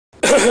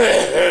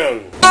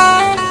Hello,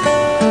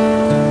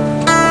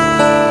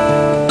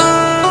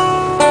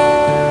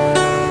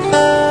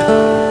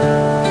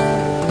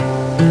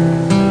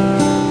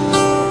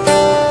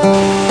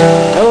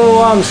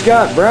 I'm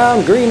Scott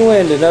Brown, Green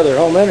Wind and Other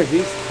Home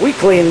Energies. We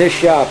cleaned this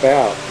shop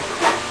out,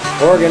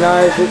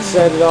 organized it,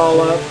 set it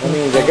all up. That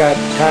means I got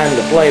time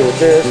to play with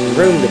this,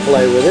 room to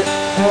play with it.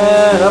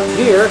 And up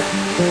here,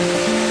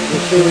 you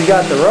see we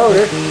got the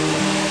rotor,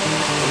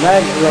 the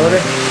magnet rotor.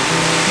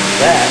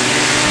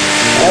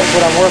 That's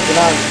what I'm working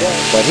on today.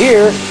 But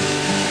here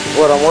is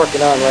what I'm working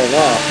on right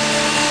now.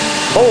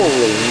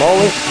 Holy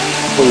moly,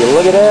 will you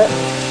look at that?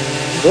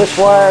 This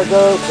wire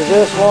goes to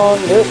this one,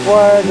 this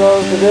wire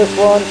goes to this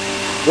one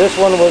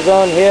was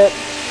unhit,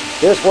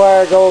 this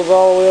wire goes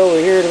all the way over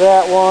here to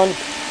that one,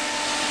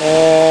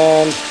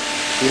 and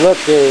you look,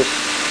 there's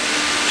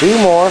two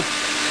more,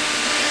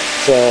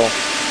 so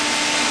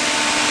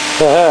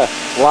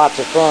lots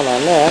of fun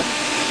on that.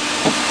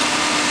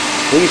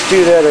 These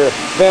two that are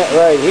bent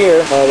right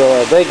here,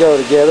 they go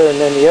together, and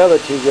then the other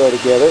two go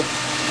together,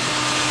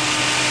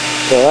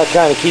 so that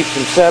kind of keeps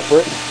them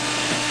separate.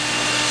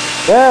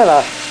 Then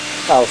I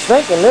was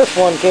thinking this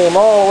one came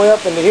all the way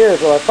up into here,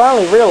 so I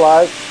finally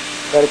realized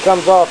that it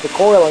comes off the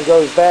coil and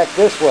goes back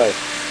this way.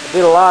 I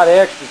did a lot of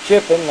extra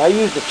chipping. I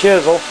used a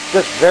chisel,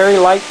 just very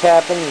light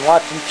tapping and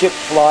watching chips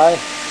fly.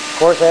 Of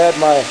course, I had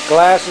my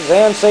glasses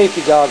and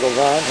safety goggles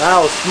on. And I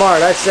was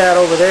smart. I sat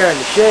over there in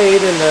the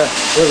shade and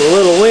with a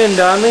little wind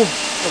on me.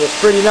 It was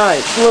pretty nice.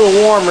 It's a little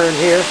warmer in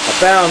here. I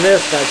found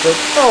this and I said,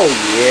 oh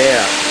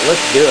yeah,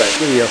 let's do it.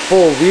 Give you a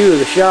full view of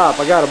the shop.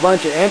 I got a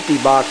bunch of empty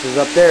boxes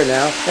up there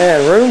now.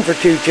 And room for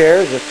 2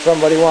 chairs if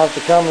somebody wants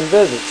to come and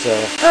visit. So,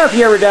 if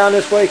you're ever down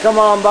this way, come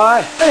on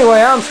by.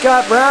 Anyway, I'm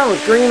Scott Brown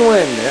with Green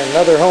Wind and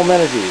Other Home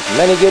Energies.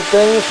 Many good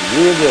things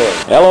you enjoy.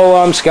 Hello,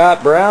 I'm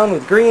Scott Brown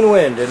with Green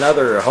Wind and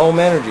Other Home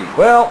Energies.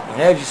 Well,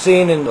 as you've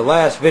seen in the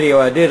last video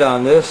I did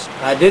on this,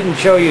 I didn't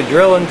show you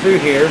drilling through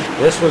here.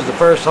 This was the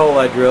first hole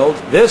I drilled.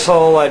 This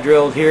hole I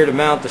drilled here to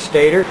mount the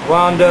stator.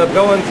 Wound up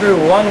going through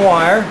 1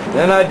 wire.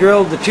 Then I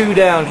drilled the 2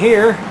 down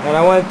here, and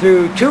I went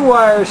through 2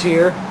 wires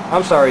here.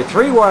 I'm sorry,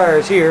 3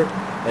 wires here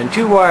and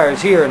 2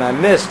 wires here, and I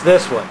missed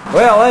this one.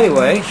 Well,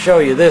 anyway, show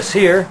you this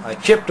here. I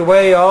chipped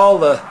away all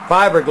the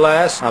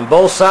fiberglass on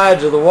both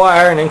sides of the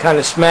wire and then kind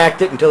of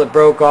smacked it until it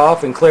broke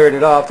off and cleared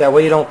it off. That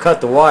way you don't cut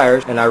the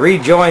wires. And I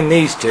rejoined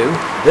these 2.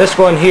 This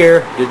one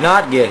here did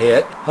not get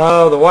hit.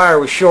 The wire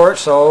was short,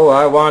 so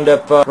I wound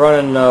up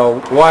running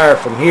wire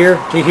from here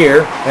to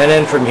here, and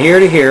then from here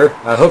to here.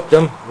 I hooked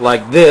them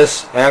like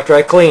this after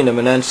I cleaned them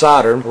and then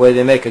soldered them, the way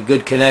they make a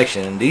good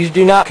connection. And these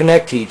do not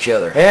connect to each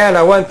other. And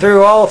I went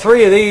through all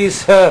 3 of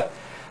these,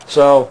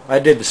 so I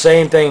did the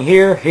same thing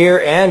here, here,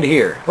 and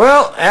here.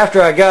 Well,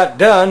 after I got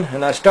done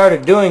and I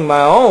started doing my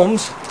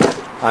ohms,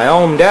 I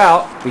ohmed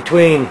out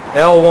between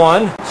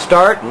L1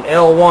 start and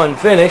L1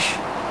 finish,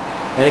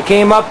 and it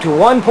came up to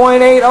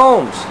 1.8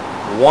 ohms.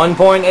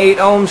 1.8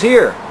 ohms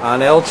here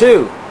on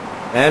L2,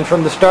 and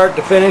from the start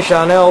to finish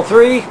on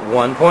L3,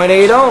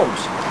 1.8 ohms,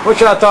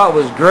 which I thought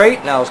was great,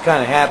 and I was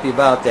kind of happy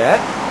about that.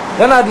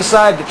 Then I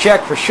decided to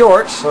check for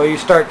shorts, so you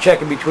start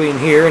checking between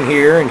here and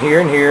here and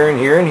here and here and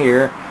here and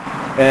here,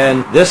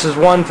 and this is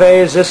 1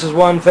 phase, this is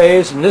 1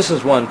 phase, and this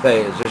is 1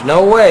 phase. There's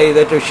no way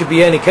that there should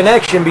be any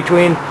connection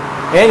between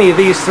any of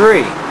these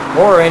 3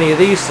 or any of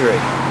these 3.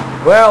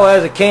 Well,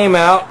 as it came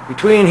out,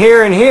 between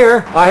here and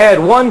here, I had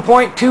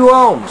 1.2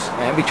 ohms.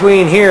 And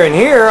between here and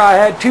here, I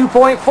had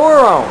 2.4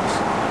 ohms.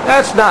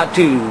 That's not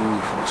too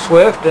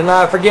swift, and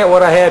I forget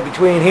what I had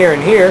between here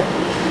and here.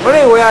 But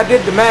anyway, I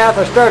did the math,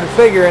 I started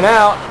figuring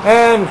out,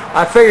 and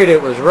I figured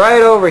it was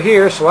right over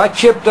here, so I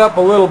chipped up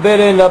a little bit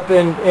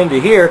into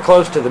here,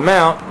 close to the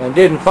mount, and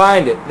didn't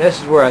find it.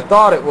 This is where I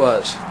thought it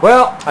was.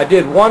 Well, I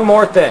did one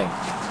more thing,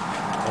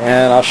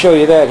 and I'll show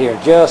you that here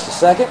in just a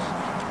second.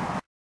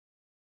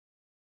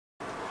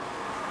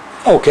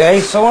 Okay,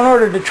 so in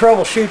order to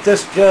troubleshoot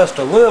this just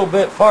a little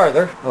bit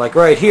farther, like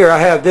right here, I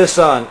have this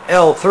on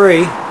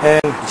L3,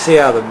 and you see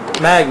how the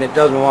magnet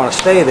doesn't want to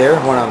stay there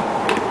when I'm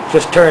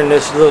just turning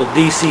this little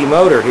DC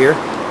motor here.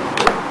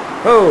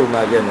 Oh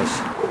my goodness.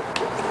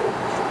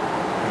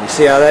 You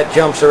see how that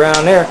jumps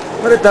around there?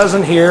 But it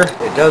doesn't here,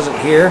 it doesn't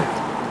here,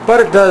 but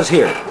it does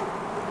here.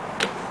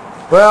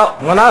 Well,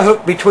 when I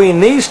hook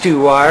between these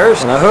 2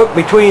 wires, and I hook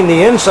between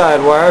the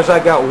inside wires, I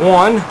got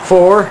 1,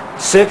 4,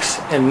 6,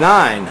 and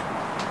 9.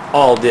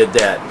 All did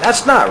that.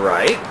 That's not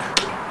right.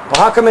 Well,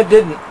 how come it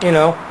didn't,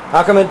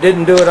 how come it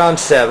didn't do it on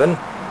 7?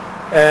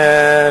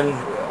 And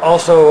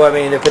also, I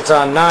mean, if it's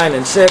on 9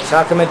 and 6,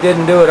 how come it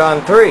didn't do it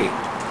on 3?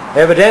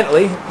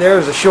 Evidently,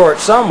 there's a short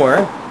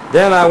somewhere.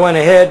 Then I went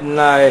ahead and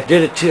I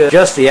did it to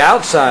just the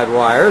outside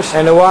wires,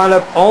 and it wound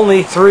up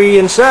only 3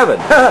 and 7.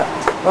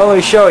 Well, let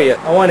me show you.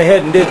 I went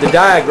ahead and did the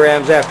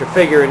diagrams after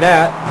figuring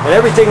that, and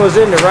everything was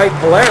in the right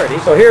polarity.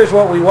 So here's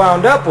what we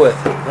wound up with,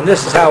 and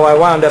this is how I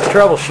wound up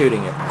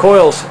troubleshooting it.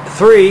 Coils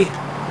 3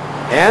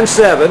 and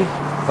 7.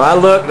 If I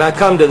look and I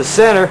come to the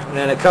center, and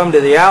then I come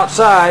to the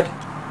outside,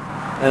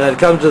 and then it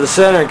comes to the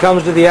center and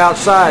comes to the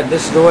outside.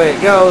 This is the way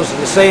it goes.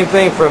 And the same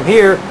thing from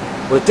here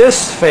With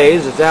this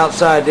phase, it's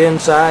outside to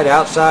inside,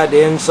 outside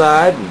to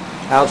inside, and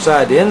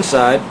outside to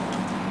inside.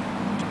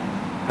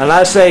 And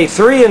I say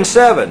 3 and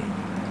 7.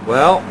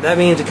 Well, that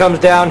means it comes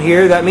down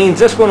here. That means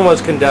this one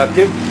was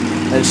conductive,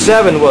 and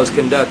 7 was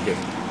conductive.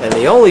 And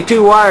the only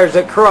 2 wires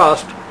that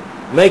crossed,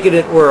 making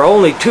it where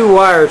only 2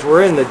 wires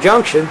were in the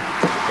junction,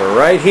 were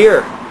right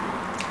here.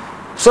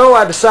 So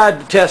I decided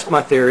to test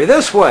my theory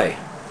this way.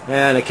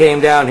 And it came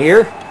down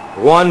here,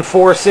 1,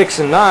 4, 6,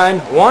 and 9.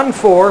 1,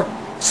 4,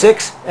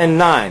 6, and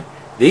 9.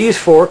 These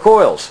 4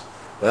 coils.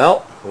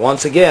 Well,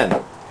 once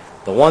again,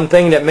 the one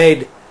thing that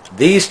made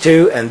these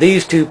 2 and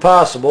these 2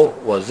 possible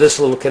was this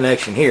little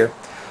connection here.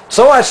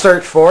 So I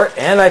searched for it,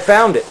 and I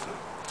found it.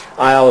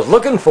 I was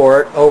looking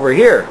for it over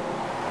here.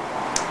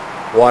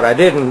 What I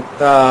didn't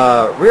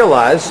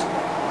realize,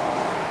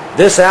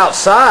 this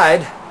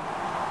outside,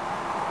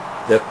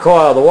 the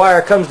coil, the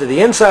wire comes to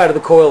the inside of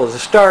the coil as a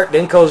start,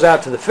 then goes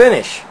out to the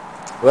finish.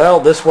 Well,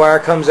 this wire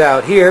comes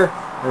out here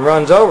and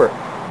runs over.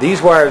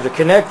 These wires are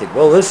connected.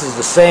 Well, this is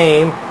the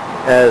same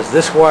as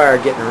this wire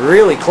getting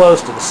really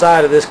close to the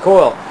side of this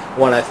coil.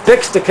 When I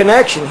fixed the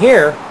connection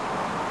here,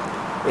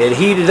 it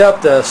heated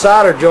up the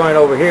solder joint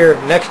over here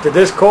next to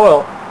this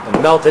coil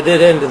and melted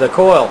it into the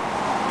coil.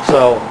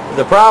 So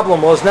the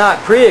problem was not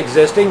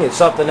pre-existing. It's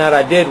something that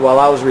I did while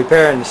I was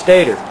repairing the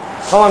stator.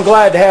 Well, I'm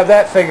glad to have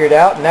that figured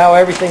out. Now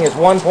everything is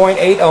 1.8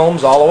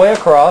 ohms all the way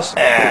across.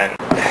 And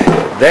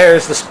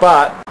there's the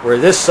spot where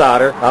this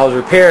solder, I was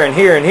repairing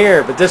here and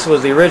here, but this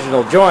was the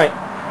original joint,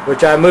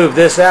 which I moved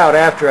this out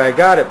after I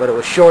got it, but it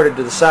was shorted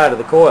to the side of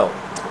the coil.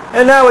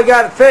 And now we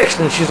got it fixed,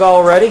 and she's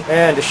all ready.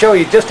 And to show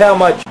you just how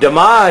much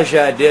damage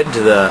I did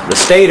to the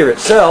stator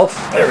itself,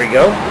 there we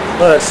go.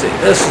 Let's see,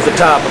 this is the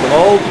top of the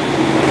mold.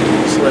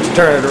 So let's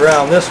turn it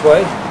around this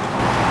way.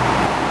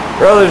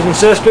 Brothers and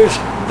sisters,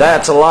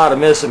 that's a lot of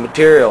missing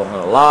material and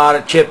a lot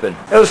of chipping.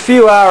 It was a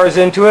few hours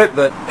into it,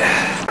 but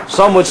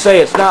some would say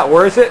it's not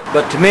worth it.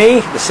 But to me,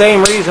 the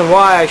same reason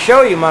why I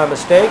show you my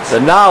mistakes, the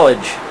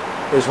knowledge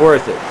is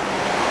worth it.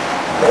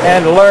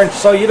 And to learn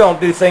so you don't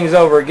do things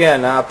over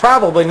again. Now, I'm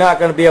probably not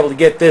going to be able to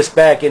get this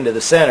back into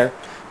the center,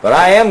 but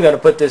I am going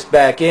to put this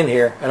back in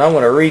here, and I'm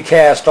going to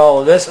recast all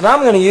of this, and I'm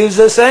going to use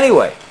this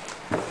anyway,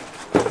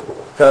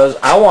 because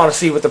I want to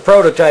see what the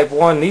prototype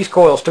one. These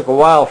coils took a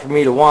while for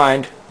me to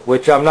wind,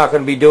 which I'm not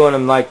going to be doing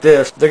them like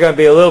this. They're going to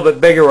be a little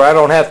bit bigger where I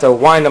don't have to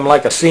wind them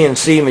like a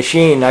CNC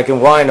machine. I can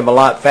wind them a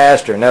lot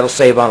faster, and that'll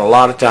save on a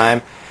lot of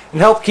time and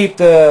help keep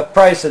the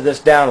price of this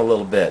down a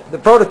little bit. The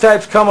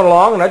prototype's coming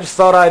along, and I just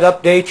thought I'd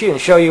update you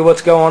and show you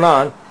what's going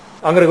on.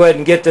 I'm going to go ahead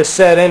and get this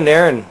set in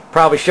there and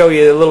probably show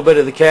you a little bit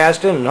of the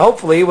casting, and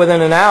hopefully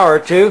within an hour or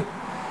two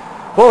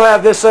we'll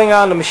have this thing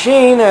on the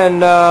machine,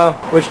 and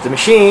which the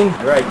machine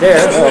right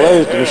there,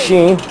 there's the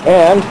machine,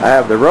 and I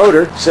have the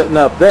rotor sitting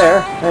up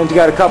there, and you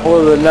got a couple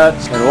of the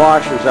nuts and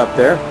washers up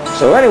there.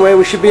 So anyway,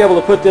 we should be able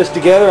to put this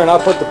together, and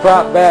I'll put the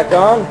prop back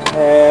on,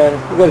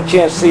 and we'll get a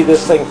chance to see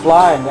this thing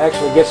fly and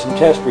actually get some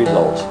test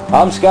results.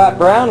 I'm Scott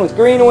Brown with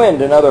Green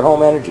Wind and Other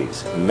Home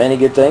Energies. Many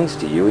good things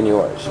to you and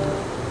yours.